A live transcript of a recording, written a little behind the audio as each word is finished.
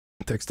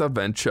Text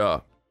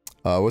adventure.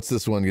 What's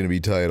this one gonna be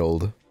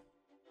titled?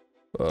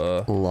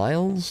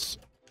 Lyle's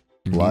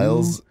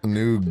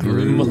New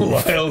Groove.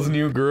 Lyle's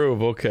New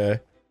Groove,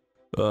 okay.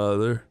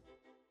 There.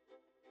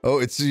 Oh,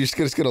 you're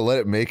just gonna let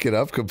it make it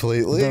up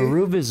completely? The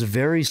room is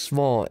very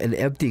small and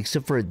empty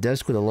except for a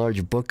desk with a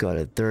large book on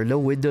it. There are no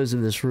windows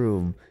in this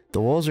room.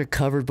 The walls are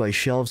covered by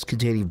shelves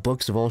containing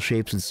books of all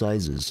shapes and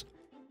sizes.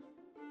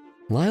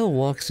 Lyle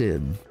walks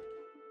in.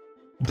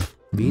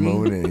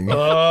 Moaning.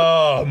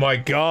 Oh my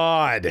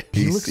god!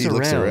 He looks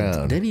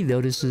around. Then he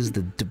notices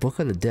the book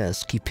on the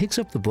desk. He picks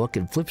up the book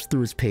and flips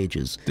through its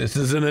pages. This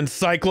is an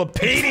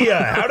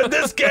encyclopedia! How did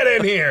this get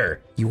in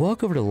here? You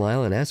walk over to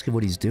Lyle and ask him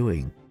what he's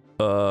doing.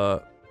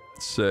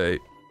 Say,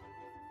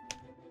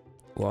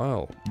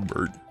 Lyle,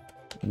 Bert,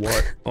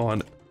 what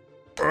on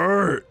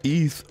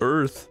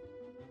earth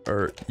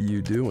are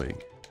you doing?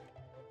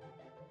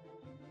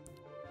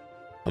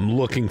 I'm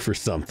looking for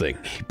something.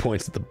 He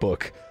points at the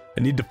book.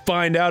 I need to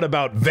find out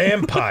about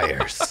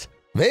vampires.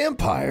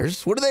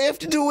 Vampires? What do they have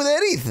to do with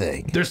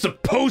anything? They're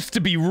supposed to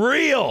be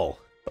real!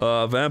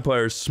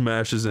 Vampire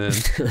smashes in.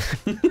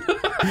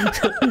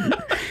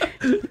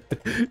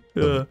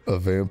 A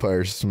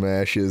vampire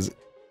smashes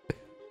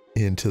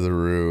into the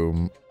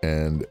room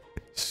and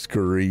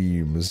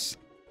screams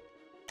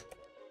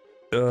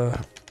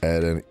at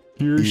an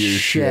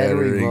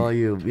ear-shattering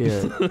volume,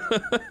 yeah.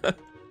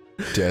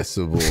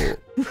 decibel.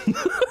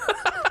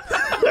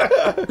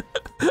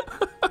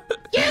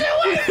 Get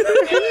away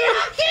from me!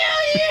 I'll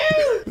kill you!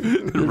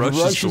 It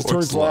rushes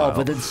towards Lyle,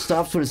 but then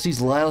stops when it sees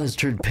Lyle has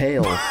turned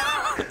pale.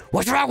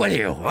 What's wrong with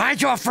you?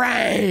 Aren't you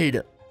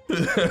afraid?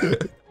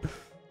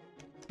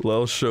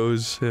 Lyle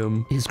shows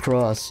him his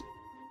cross.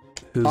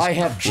 I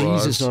have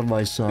Jesus on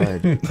my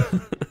side.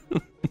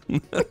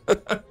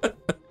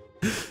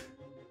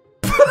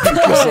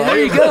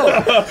 There you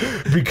go.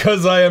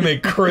 Because I am a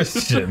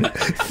Christian.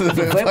 The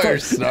vampire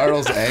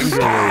snarls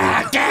angrily.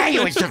 How dare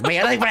you insult me?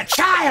 I'm nothing but a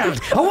child!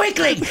 A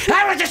weakling!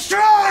 I will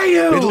destroy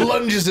you! It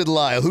lunges at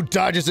Lyle, who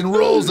dodges and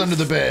rolls under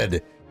the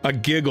bed. A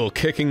giggle,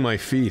 kicking my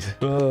feet.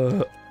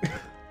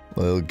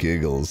 Lyle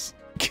giggles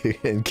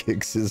and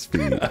kicks his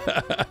feet.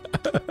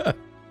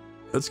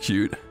 That's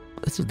cute.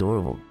 That's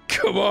adorable.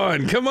 Come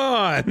on, come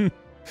on!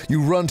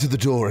 You run to the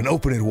door and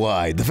open it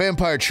wide. The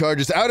vampire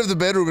charges out of the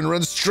bedroom and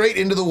runs straight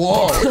into the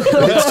wall.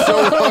 It's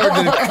so hard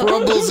that it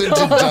crumbles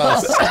into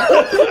dust.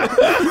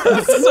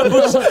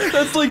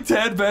 That's like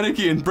Tad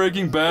Beneke in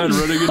Breaking Bad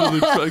running into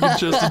the fucking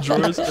chest of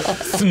drawers.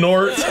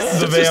 Snort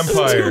the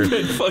vampire.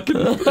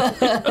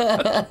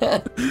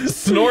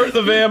 Snort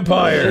the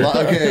vampire.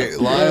 Okay,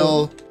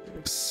 Lyle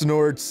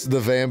snorts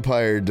the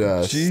vampire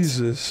dust.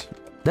 Jesus.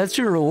 That's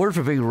your reward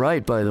for being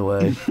right, by the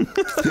way.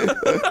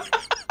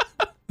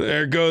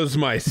 There goes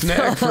my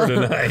snack for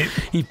tonight.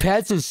 He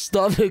pats his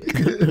stomach.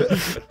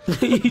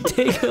 You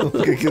take a look.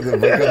 Look at the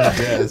book on the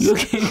desk.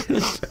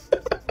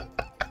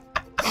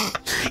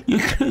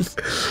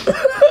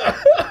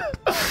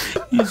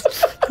 You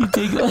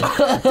take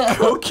a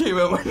Coke came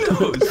out my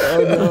nose.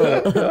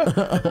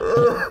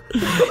 Oh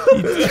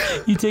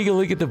no. You take a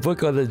look at the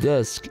book on the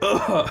desk.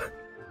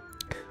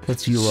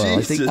 That's you, Lyle.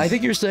 I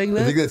think you're saying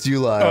that? I think that's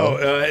you, Lyle.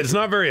 Oh, it's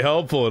not very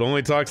helpful. It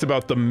only talks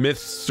about the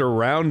myths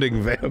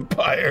surrounding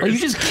vampires. Oh, you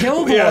just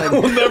killed yeah,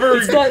 one. Well, never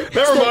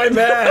mind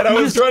that. I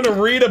was trying to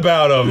read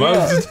about them. Yeah.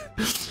 I was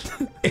just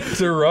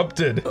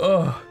interrupted.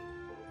 Now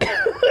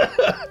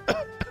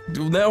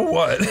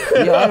what?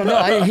 Yeah, I don't know.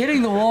 I'm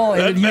hitting the wall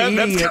and then you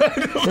eating it.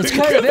 That's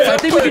kind of it. I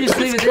think we can just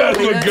leave it there.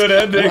 Kind of a good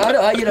ending.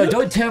 Well, you know,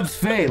 don't tempt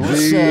fate.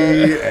 Let's,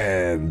 the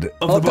end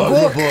of the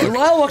book.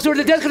 Lyle walks over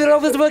to the desk and then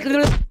opens the book.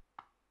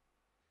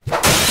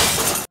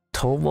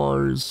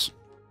 Tomar's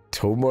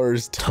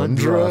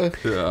tundra?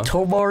 Yeah.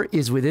 Tomar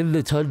is within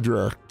the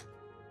tundra.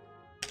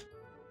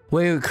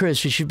 Wait, Chris,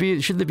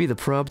 shouldn't it be the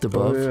prompt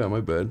above? Oh yeah,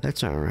 my bad.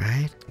 That's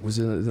alright. Was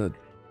it a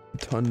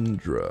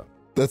tundra?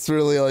 That's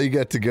really all you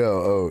got to go.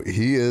 Oh,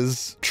 he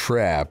is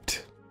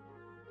trapped.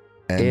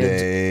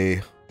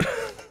 And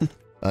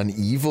an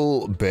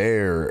evil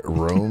bear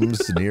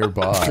roams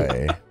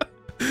nearby.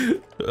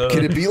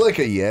 Could it be like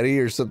a Yeti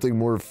or something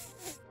more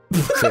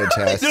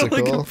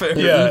fantastical?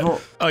 Yeah,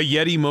 a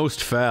Yeti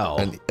most foul.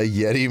 A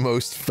Yeti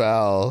most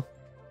foul.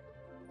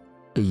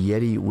 A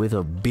Yeti with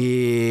a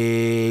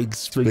big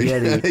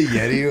spaghetti. A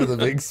Yeti with a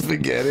big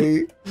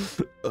spaghetti?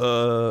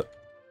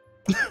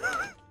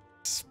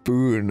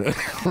 Spoon.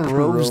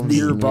 Roams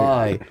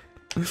nearby.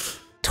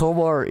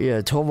 Tomar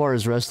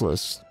is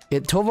restless.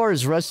 Tomar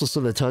is restless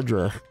in the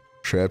tundra.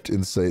 Trapped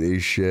inside a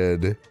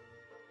shed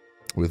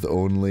with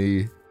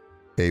only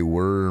a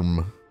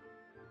worm.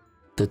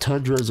 The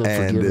tundra is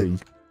unforgiving.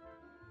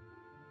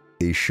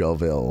 A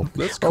shovel.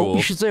 That's cool. Oh,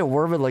 you should say a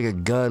worm and like a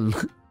gun.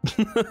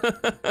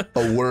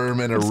 A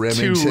worm and a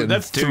Remington.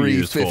 That's too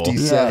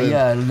 357.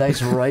 Yeah, a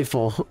nice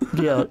rifle.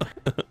 Yeah.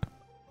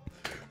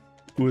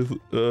 With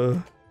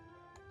a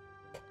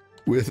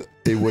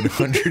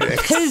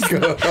 100x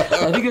scope.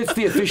 I think that's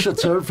the official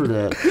term for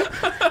that.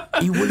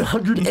 A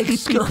 100x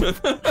scope.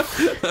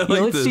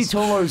 Let's see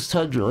Tomar's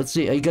tundra. Let's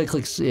see. You gotta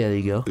click. Yeah, there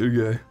you go.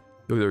 Okay.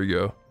 Oh, there we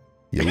go.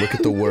 You look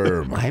at the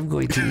worm. I'm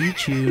going to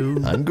eat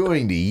you. I'm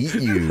going to eat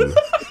you.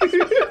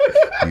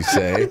 You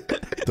say.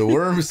 The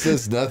worm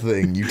says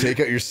nothing. You take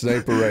out your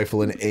sniper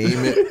rifle and aim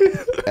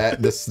it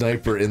at the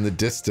sniper in the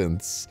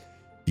distance.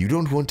 You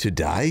don't want to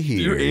die here.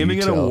 You're aiming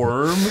at a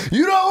worm?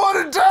 You don't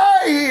want to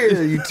die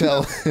here, you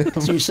tell him.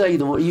 So you're saying,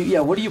 yeah,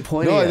 what are you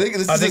pointing No, at?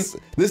 I think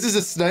this is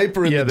a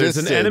sniper in the distance. Yeah, there's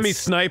an enemy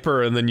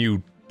sniper, and then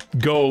you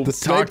go The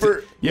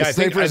sniper, yeah, the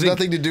sniper has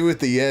nothing to do with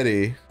the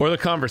Yeti. Or the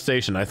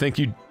conversation. I think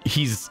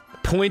he's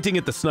pointing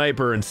at the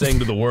sniper and saying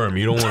to the worm,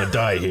 you don't want to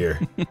die here.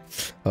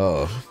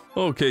 Oh.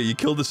 Okay, you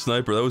killed the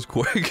sniper. That was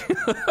quick.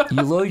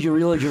 You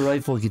reload your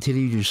rifle and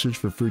continue your search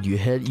for food. You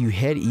head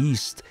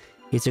east.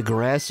 It's a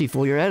grassy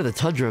field. You're out of the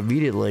tundra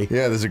immediately.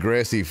 Yeah, there's a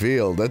grassy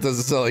field. That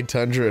doesn't sound like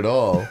tundra at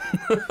all.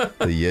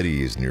 The Yeti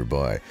is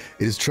nearby.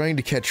 It is trying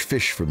to catch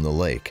fish from the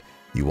lake.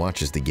 You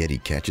watch as the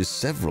Yeti catches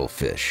several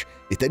fish.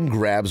 It then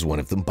grabs one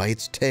of them by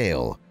its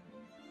tail.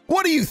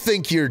 What do you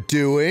think you're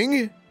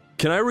doing?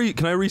 Can I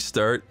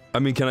restart? I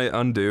mean, can I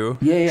undo?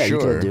 Yeah, Sure.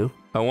 you can do.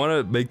 I want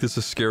to make this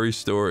a scary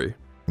story.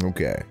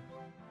 Okay.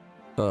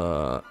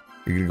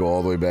 You're gonna go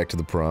all the way back to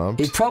the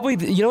prompt? It probably,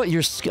 you know what,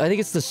 I think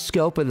it's the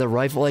scope and the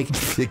rifle, like...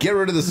 Yeah, get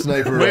rid of the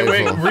sniper Wait,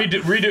 rifle.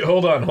 redo,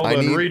 hold on,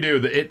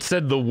 redo. It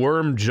said the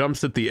worm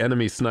jumps at the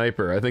enemy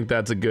sniper. I think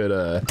that's a good,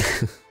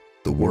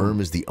 The worm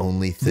is the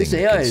only thing This that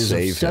AI can is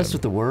save obsessed him.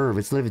 with the worm.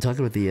 It's not even talking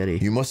about the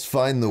Yeti. You must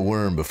find the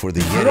worm before the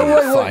You know Yeti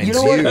what, finds you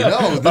know what? you.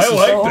 No, this I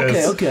is... like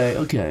this.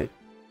 Okay.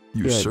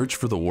 You Good. search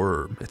for the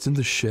worm. It's in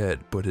the shed,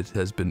 but it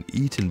has been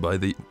eaten by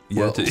the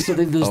Well, Yeti. So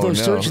then there's no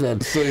search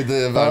then. So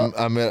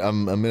I'm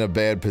in a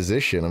bad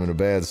position. I'm in a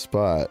bad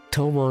spot.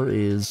 Tomar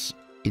is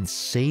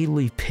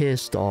insanely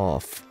pissed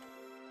off.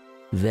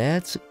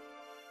 That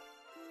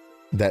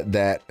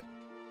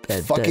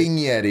Fucking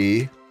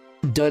Yeti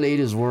done ate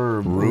his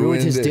worm. Ruined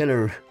Ruined his it.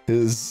 dinner.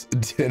 his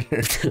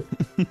dinner.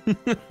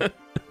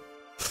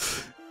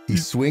 He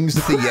swings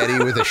at the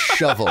Yeti with a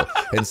shovel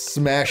and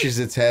smashes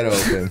its head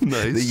open.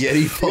 Nice. The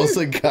Yeti falls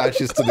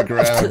unconscious to the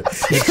ground,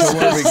 and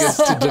Tomar begins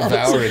to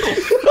devour it.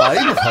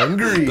 I'm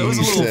hungry, That was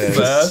a he little says.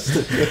 fast.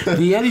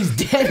 The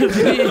Yeti's dead of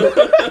me.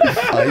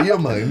 I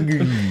am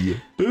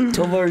hungry.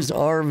 Tomar's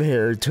arm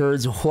hair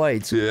turns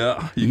white.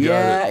 Yeah, you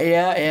got it.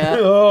 Yeah.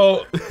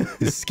 oh,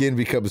 His skin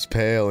becomes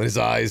pale and his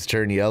eyes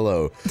turn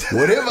yellow.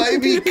 What have I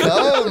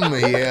become?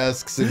 He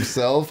asks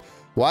himself.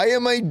 Why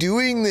am I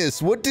doing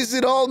this? What does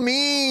it all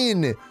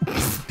mean?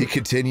 He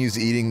continues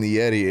eating the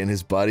Yeti and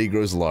his body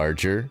grows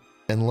larger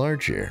and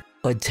larger.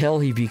 Until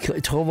he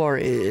becomes... Tomar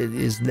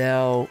is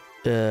now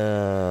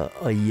a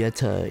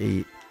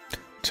Yeta.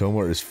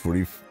 Tomar is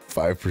 45%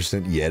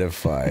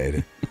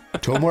 Yetified.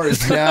 Tomar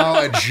is now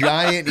a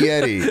giant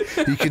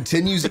Yeti. He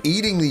continues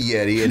eating the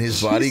Yeti and his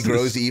body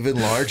grows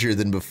even larger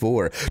than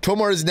before.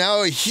 Tomar is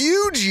now a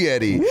huge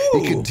Yeti.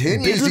 He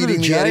continues bigger than eating the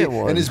the giant Yeti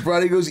one. and his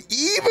body grows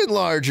even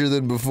larger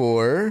than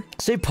before.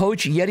 Say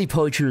Yeti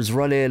poachers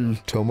run in.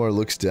 Tomar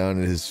looks down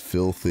at his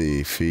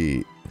filthy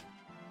feet.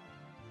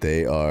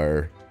 They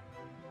are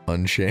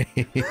unchanged.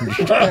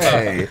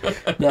 Hey,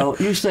 Now,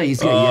 you say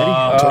he's got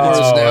a Yeti? Tomar is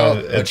now a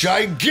it's-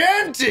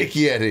 gigantic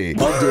Yeti.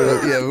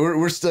 Yeah,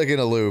 we're stuck in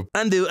a loop.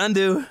 Undo.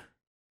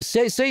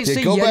 Say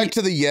Yeah, go Yeti. back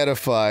to the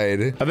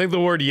Yetified. I think the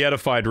word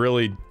yetified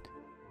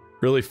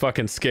really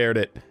fucking scared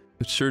it.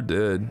 It sure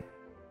did.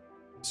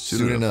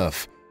 Soon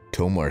enough,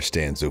 Tomar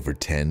stands over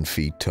 10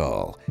 feet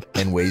tall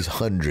and weighs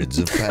hundreds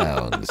of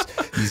pounds.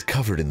 He's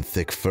covered in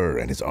thick fur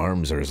and his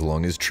arms are as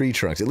long as tree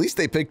trunks. At least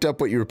they picked up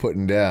what you were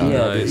putting down.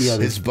 Yeah, Nice.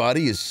 His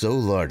body is so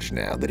large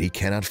now that he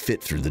cannot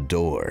fit through the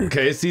door.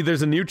 Okay, see,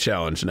 there's a new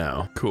challenge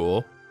now.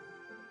 Cool.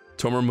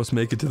 Tomar must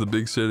make it to the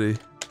big city.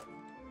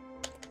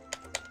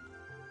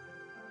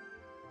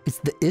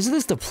 Isn't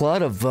this the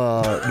plot of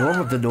Norm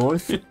of the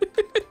North?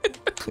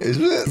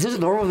 Isn't Is it? this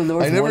Norm of the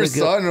North? I never wanna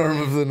saw go-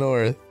 Norm of the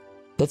North.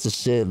 That's a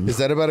sin. Is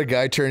that about a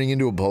guy turning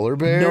into a polar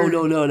bear?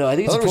 No. I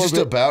think I it's thought a it was polar just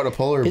bear. about a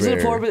polar Isn't bear.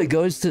 it a polar bear that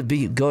goes to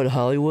go to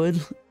Hollywood?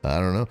 I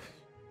don't know.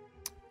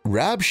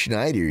 Rob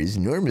Schneider is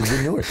Norm of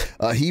the North.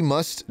 He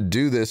must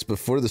do this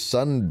before the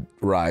sun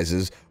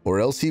rises, or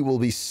else he will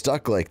be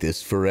stuck like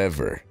this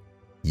forever.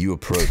 You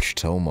approach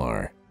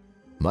Tomar.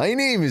 My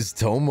name is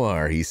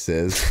Tomar, he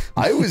says.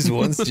 I was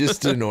once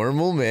just a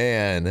normal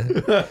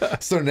man.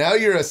 So now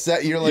you're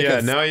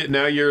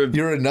Now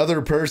you're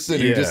another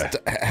person who Yeah. just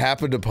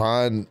happened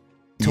upon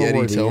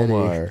Tomar Yeti the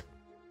Tomar.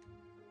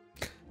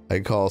 I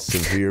call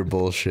severe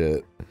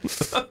bullshit.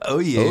 Oh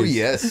yeah. Oh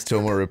yes,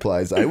 Tomar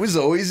replies. I was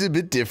always a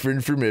bit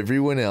different from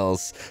everyone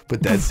else,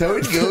 but that's how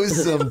it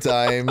goes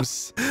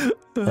sometimes. I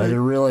didn't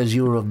realize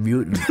you were a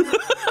mutant.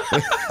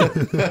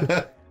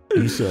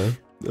 You say?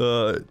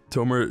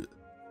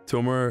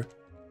 Tomar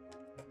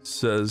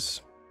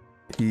says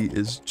he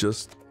is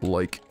just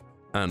like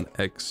an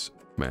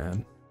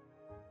X-Man.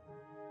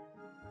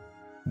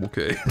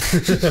 Okay.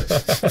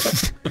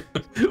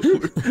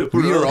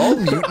 We are all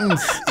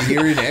mutants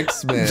here in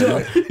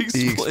X-Men, he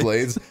Explain.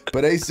 explains.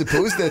 But I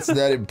suppose that's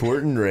not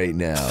important right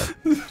now.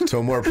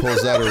 Tomar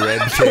pulls out a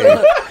red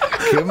tape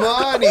Come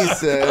on, he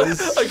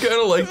says. I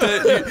kind of like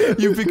that.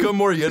 You've become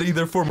more Yeti,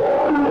 therefore,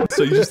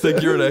 so you just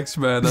think you're an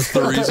X-Man. That's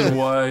the reason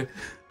why.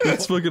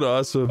 That's fucking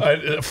awesome.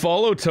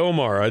 Follow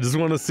Tomar. I just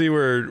want to see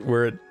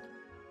where it.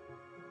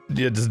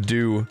 Yeah, just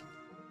do.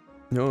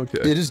 Okay.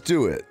 Yeah, just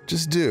do it.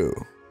 Just do.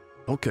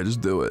 Okay,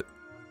 just do it.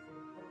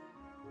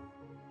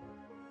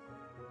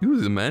 Ooh,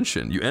 the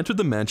mansion. You entered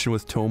the mansion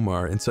with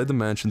Tomar. Inside the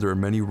mansion, there are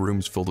many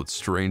rooms filled with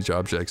strange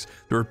objects.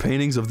 There are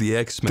paintings of the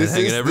X-Men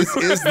hanging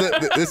everywhere.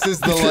 This is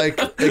the like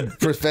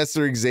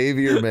Professor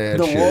Xavier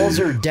mansion. The walls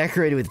are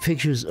decorated with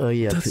pictures. Oh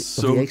yeah, of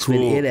so the X-Men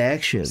cool. in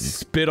action.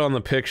 Spit on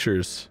the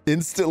pictures.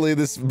 Instantly,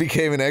 this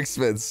became an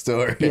X-Men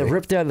story. Yeah,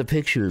 rip down the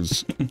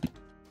pictures.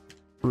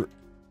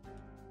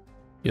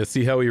 Yeah,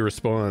 see how he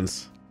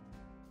responds.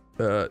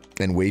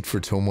 And wait for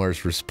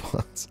Tomar's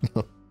response.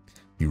 No.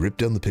 You rip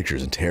down the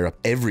pictures and tear up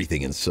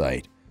everything in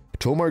sight.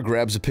 Tomar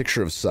grabs a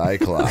picture of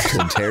Cyclops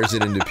and tears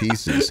it into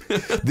pieces.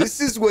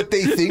 This is what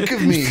they think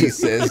of me, he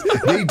says.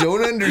 They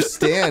don't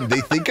understand.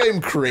 They think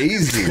I'm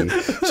crazy.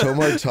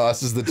 Tomar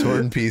tosses the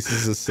torn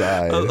pieces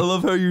aside. I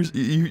love how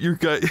your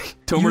guy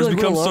Tomar's like,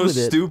 become went so along with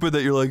it. stupid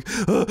that you're like,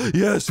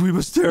 yes, we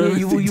must tear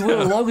everything You went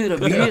down. along with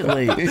it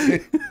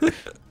immediately.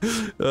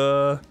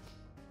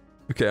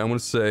 Okay, I'm gonna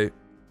say,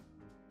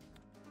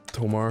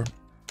 Tomar,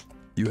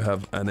 you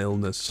have an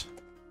illness.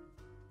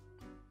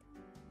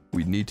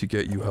 We need to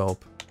get you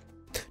help.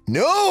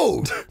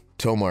 No!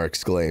 Tomar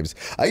exclaims.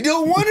 I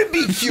don't want to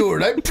be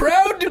cured. I'm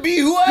proud to be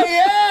who I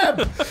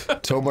am.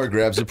 Tomar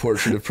grabs a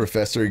portrait of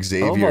Professor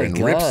Xavier and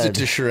rips it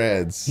to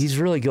shreds. He's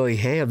really going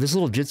ham. This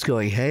little jit's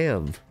going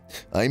ham.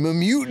 I'm a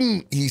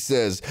mutant, he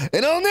says,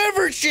 and I'll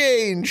never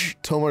change.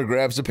 Tomar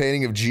grabs a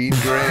painting of Jean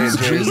Grey and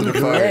tears it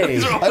apart.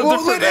 Grey. I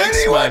won't let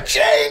anyone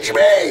change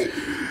me.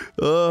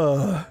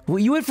 Well,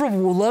 you went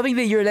from loving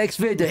that you're an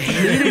X-Men to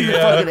hating the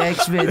fucking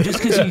X-Men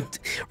just because you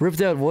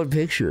ripped out one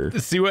picture.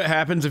 See what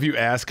happens if you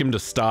ask him to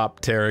stop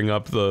tearing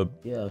up the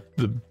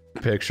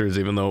pictures,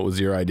 even though it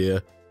was your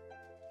idea.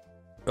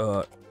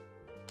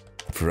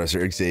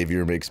 Professor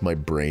Xavier makes my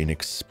brain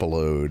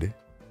explode.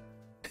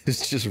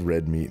 It's just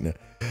red meat now.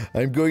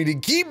 I'm going to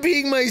keep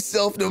being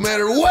myself no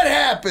matter what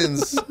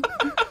happens.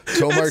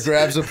 Tomar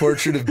grabs a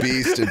portrait of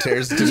Beast and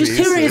tears it to pieces.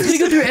 Just hear it. It's gonna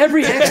go through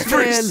every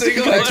Every X-Men.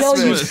 single I tell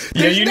you,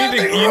 X-Men. Yeah, you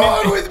Nothing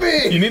wrong with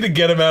me. You need to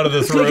get him out of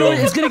this it's gonna, room.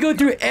 it's gonna go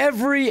through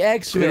every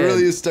X-Men. It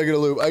really is stuck in a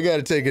loop. I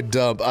gotta take a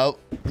dump. You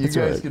That's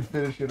guys right. can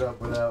finish it up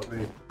without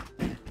me.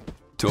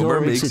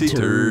 Tomar makes a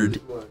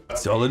turd.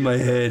 It's all in my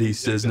head, he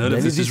says. None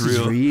of this is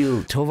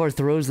real. Tomar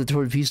throws the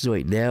torn pieces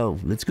away. Now,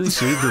 let's go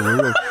save the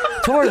world.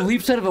 Tomar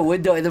leaps out of a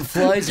window and then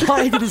flies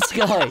high into the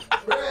sky.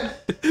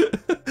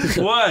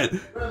 What?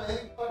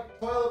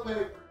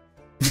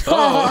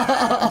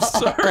 Oh,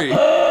 sorry.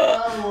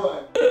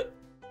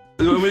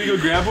 You want me to go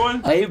grab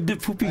one? I am the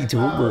pooping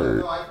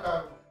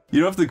Tomar.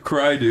 You don't have to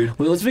cry, dude.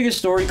 Wait, let's make a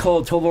story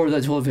called Tomar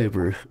Without Toilet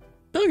Paper.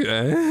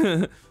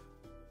 Okay.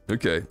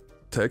 Okay.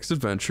 Text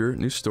adventure,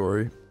 new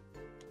story.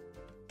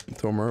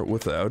 Tomar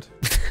without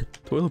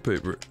toilet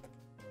paper.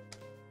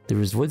 There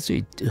was once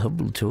a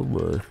humble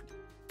Tomar,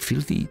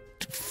 filthy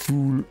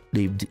fool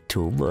named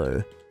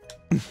Tomar.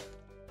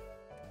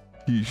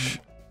 Yeesh.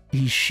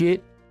 He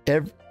shit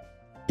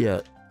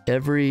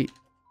every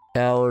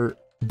hour,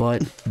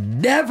 but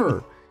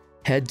never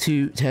had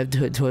to have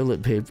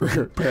toilet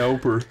paper.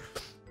 Pauper.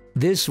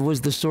 This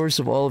was the source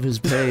of all of his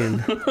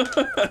pain.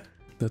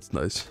 That's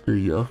nice. There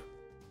you go.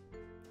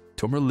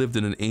 Tomar lived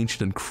in an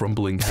ancient and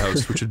crumbling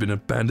house which had been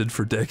abandoned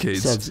for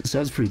decades.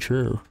 Sounds pretty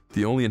true.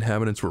 The only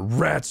inhabitants were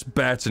rats,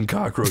 bats, and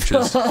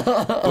cockroaches.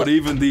 But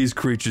even these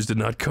creatures did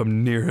not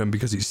come near him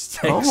because he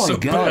stank so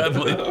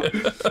badly.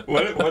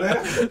 What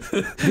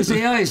happened? This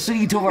AI is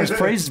singing Tomar's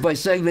praises by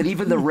saying that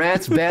even the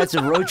rats, bats,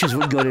 and roaches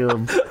would go to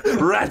him.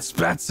 Rats,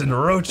 bats, and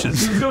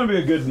roaches. There's gonna be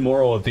a good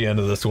moral at the end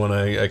of this one.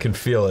 I can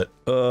feel it.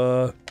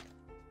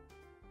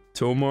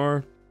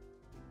 Tomar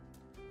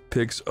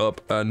picks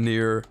up a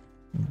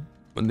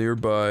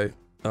nearby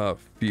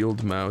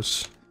field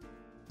mouse.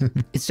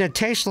 It said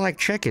tastes like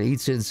chicken.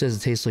 Eats it and says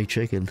it tastes like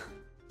chicken.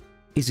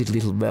 Is it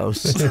little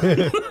mouse?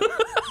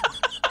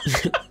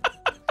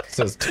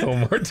 Says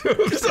Tomar to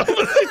himself.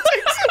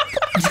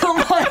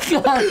 Oh my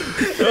god!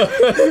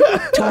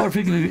 Tomar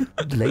picking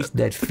likes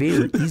that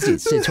feel. Is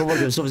it? Said Tomar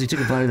to himself as he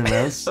took a bite of the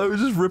mouse. I was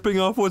just ripping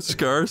off what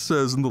Scar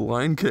says in The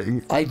Lion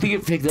King. I think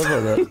it picked up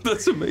on that.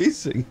 That's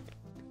amazing.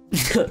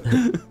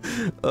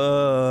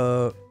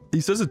 He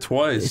says it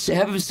twice.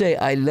 Have him say,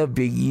 I love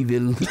being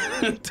evil.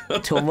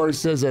 Tomar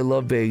says, I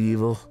love being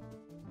evil.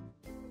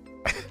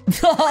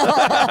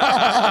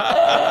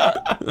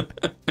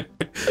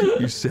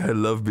 You say, I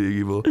love being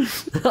evil.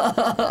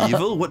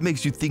 Evil? What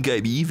makes you think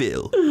I'm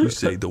evil? You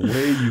say, the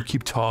way you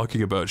keep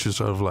talking about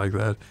yourself like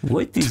that.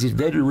 What does it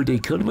matter when I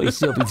call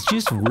myself? It's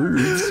just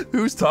words.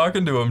 Who's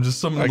talking to him? Just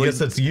some, I guess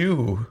that's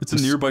you. It's a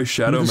nearby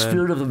shadow You're man. the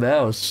spirit of the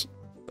mouse.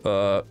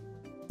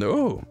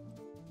 No.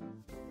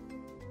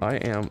 I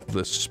am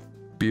the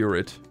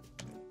spirit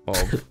of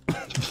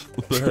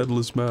the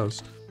headless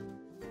mouse.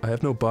 I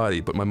have no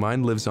body, but my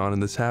mind lives on in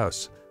this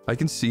house. I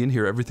can see and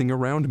hear everything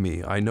around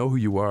me. I know who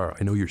you are.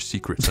 I know your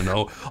secrets. I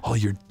know all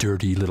your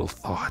dirty little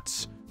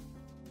thoughts.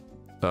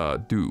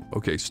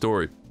 Okay,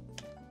 story.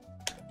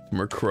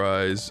 Tomar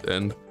cries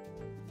and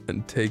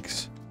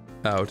takes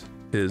out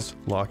his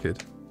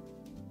locket.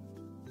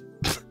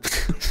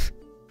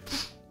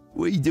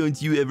 Why don't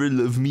you ever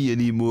love me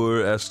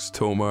anymore? Asks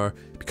Tomar.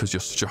 Because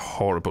you're such a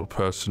horrible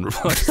person,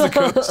 replies the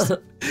ghost.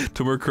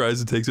 Tomar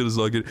cries and takes out his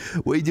locket.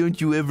 Why don't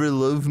you ever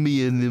love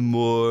me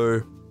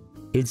anymore?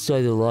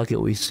 Inside the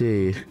locket we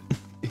see...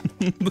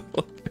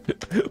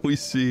 we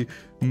see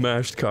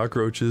mashed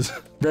cockroaches.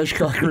 Mashed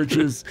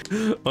cockroaches.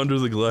 Under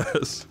the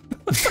glass.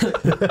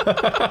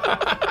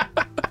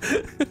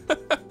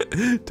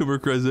 Tomar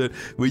cries out,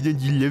 why don't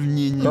you love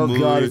me anymore? Oh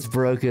god, it's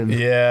broken.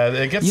 Yeah,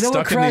 it gets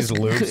stuck in these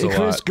loops a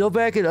Chris, lot. go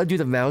back and undo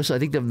the mouse. I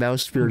think the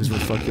mouse spirit is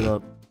what fucked it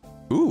up.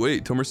 Ooh,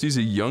 wait, Tomar sees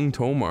a young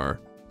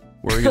Tomar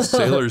wearing a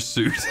sailor's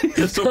suit. He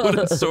has a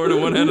wooden sword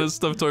in one hand and a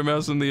stuffed toy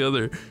mouse in the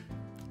other.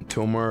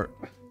 Tomar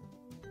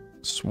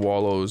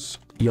swallows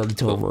Young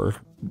Tomar.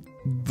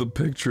 the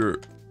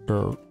picture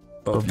of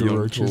the young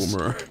roaches.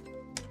 Tomar.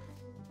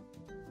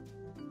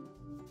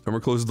 Tomar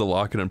closes the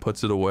locket and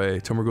puts it away.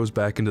 Tomar goes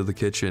back into the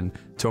kitchen.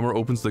 Tomar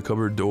opens the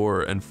cupboard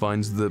door and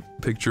finds the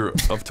picture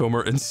of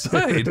Tomar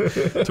inside.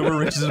 Tomar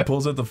reaches and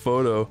pulls out the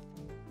photo.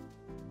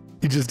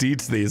 He just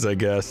eats these, I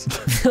guess.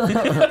 He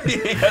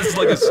has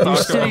like a stock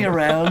He's sitting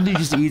around, he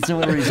just eats them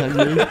whenever he's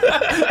hungry.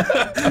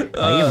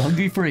 I am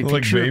hungry for a like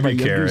picture of my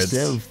baby younger carrots.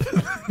 self.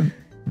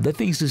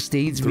 Nothing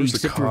sustains me There's a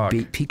except for cock.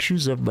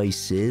 pictures of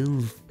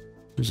myself.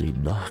 There's a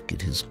knock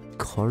at his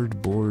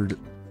cardboard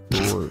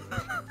door.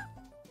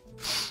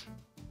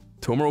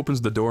 Tomar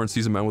opens the door and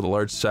sees a man with a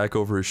large sack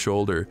over his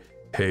shoulder.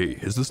 Hey,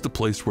 is this the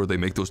place where they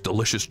make those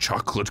delicious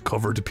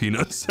chocolate-covered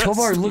peanuts?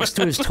 Tomar looks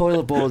to his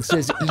toilet bowl and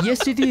says,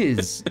 yes it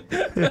is.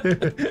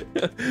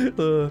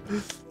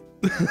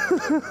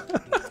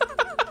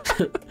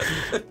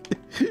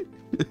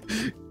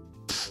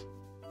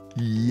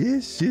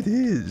 Yes, it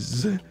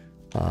is.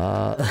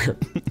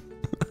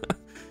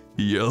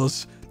 He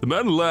yells. The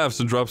man laughs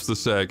and drops the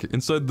sack.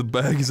 Inside the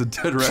bag is a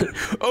dead rat.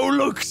 Oh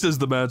look, says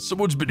the man,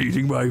 someone's been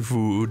eating my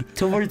food.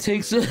 Tomar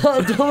takes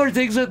out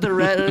the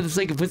rat out of the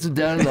sink and puts it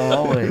down in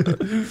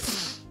the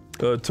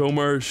hallway.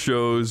 Tomar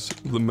shows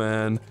the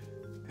man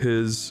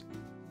his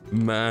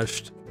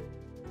mashed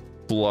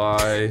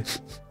fly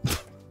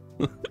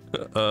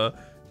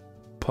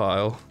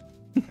pile.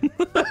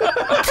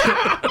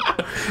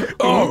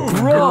 Oh,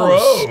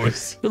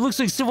 Gross! It looks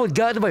like someone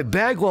got into my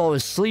bag while I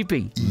was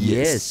sleeping.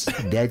 Yes,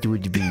 that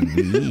would be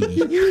me.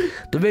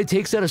 The man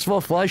takes out a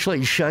small flashlight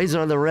and shines it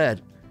on the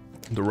rat.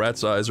 The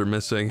rat's eyes are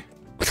missing.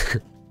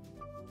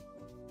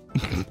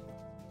 The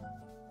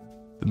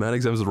man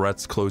examines the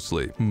rats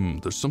closely.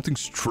 There's something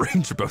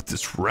strange about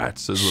this rat,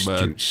 says the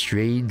man.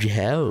 Strange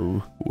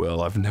how?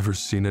 Well, I've never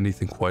seen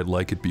anything quite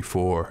like it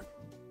before.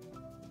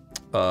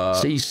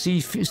 So you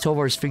see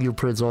Tomar's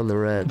fingerprints on the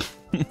rat.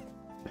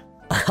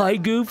 Eye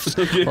goops?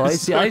 Okay, Oh, I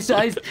see eye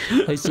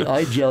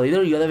jelly.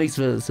 There you go, that makes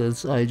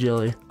sense. Eye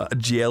jelly.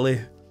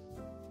 Jelly.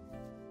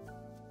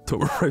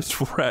 Tomar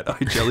wipes rat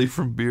eye jelly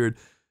from beard.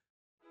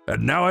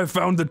 And now I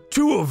found the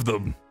two of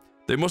them.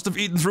 They must have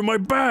eaten through my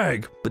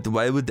bag. But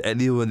why would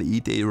anyone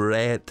eat a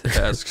rat?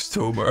 Asks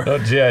Tomar. Oh,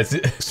 Jess.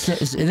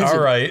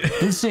 Alright.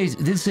 This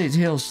says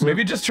hail slip.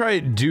 Maybe just try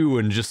do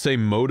and just say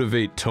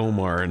motivate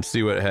Tomar and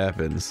see what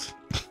happens.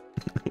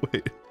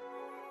 Wait.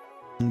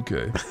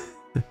 Okay.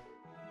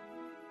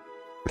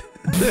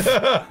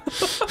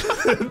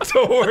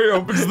 Tomar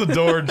opens the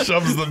door and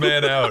shoves the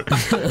man out.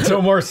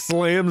 Tomar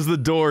slams the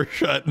door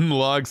shut and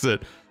locks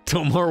it.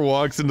 Tomar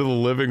walks into the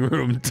living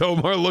room.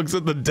 Tomar looks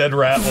at the dead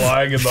rat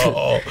lying in the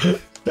hall.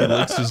 He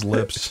licks his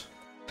lips.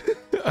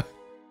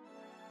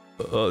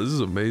 Oh, this is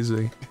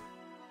amazing.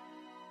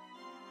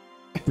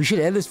 We should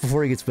end this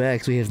before he gets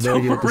back so we have no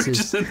idea Tomar what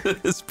this is. reaches into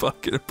his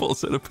pocket and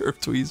pulls out a pair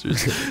of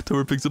tweezers.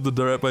 Tomar picks up the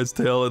rat by its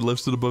tail and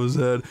lifts it above his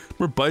head.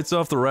 Tomar bites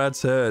off the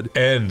rat's head.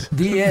 End.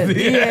 The end.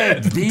 The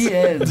end. The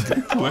end.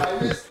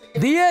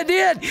 The end. The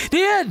end.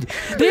 The end.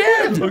 The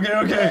end. Okay,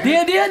 okay. The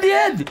end. The end. The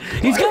end.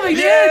 He's coming.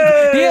 The end.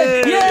 The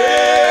end.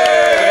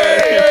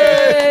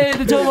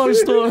 Yay! The Tomar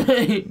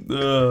story.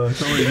 Tomar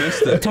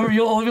missed it. Tomar,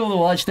 you'll only be able to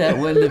watch that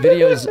when the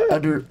video is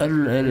under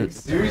edit.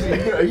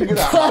 Seriously, are you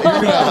gonna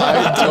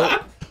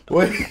hide?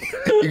 Wait,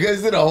 you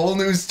guys did a whole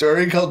new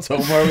story called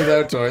Tomar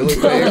Without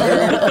Toilet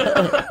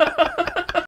Paper?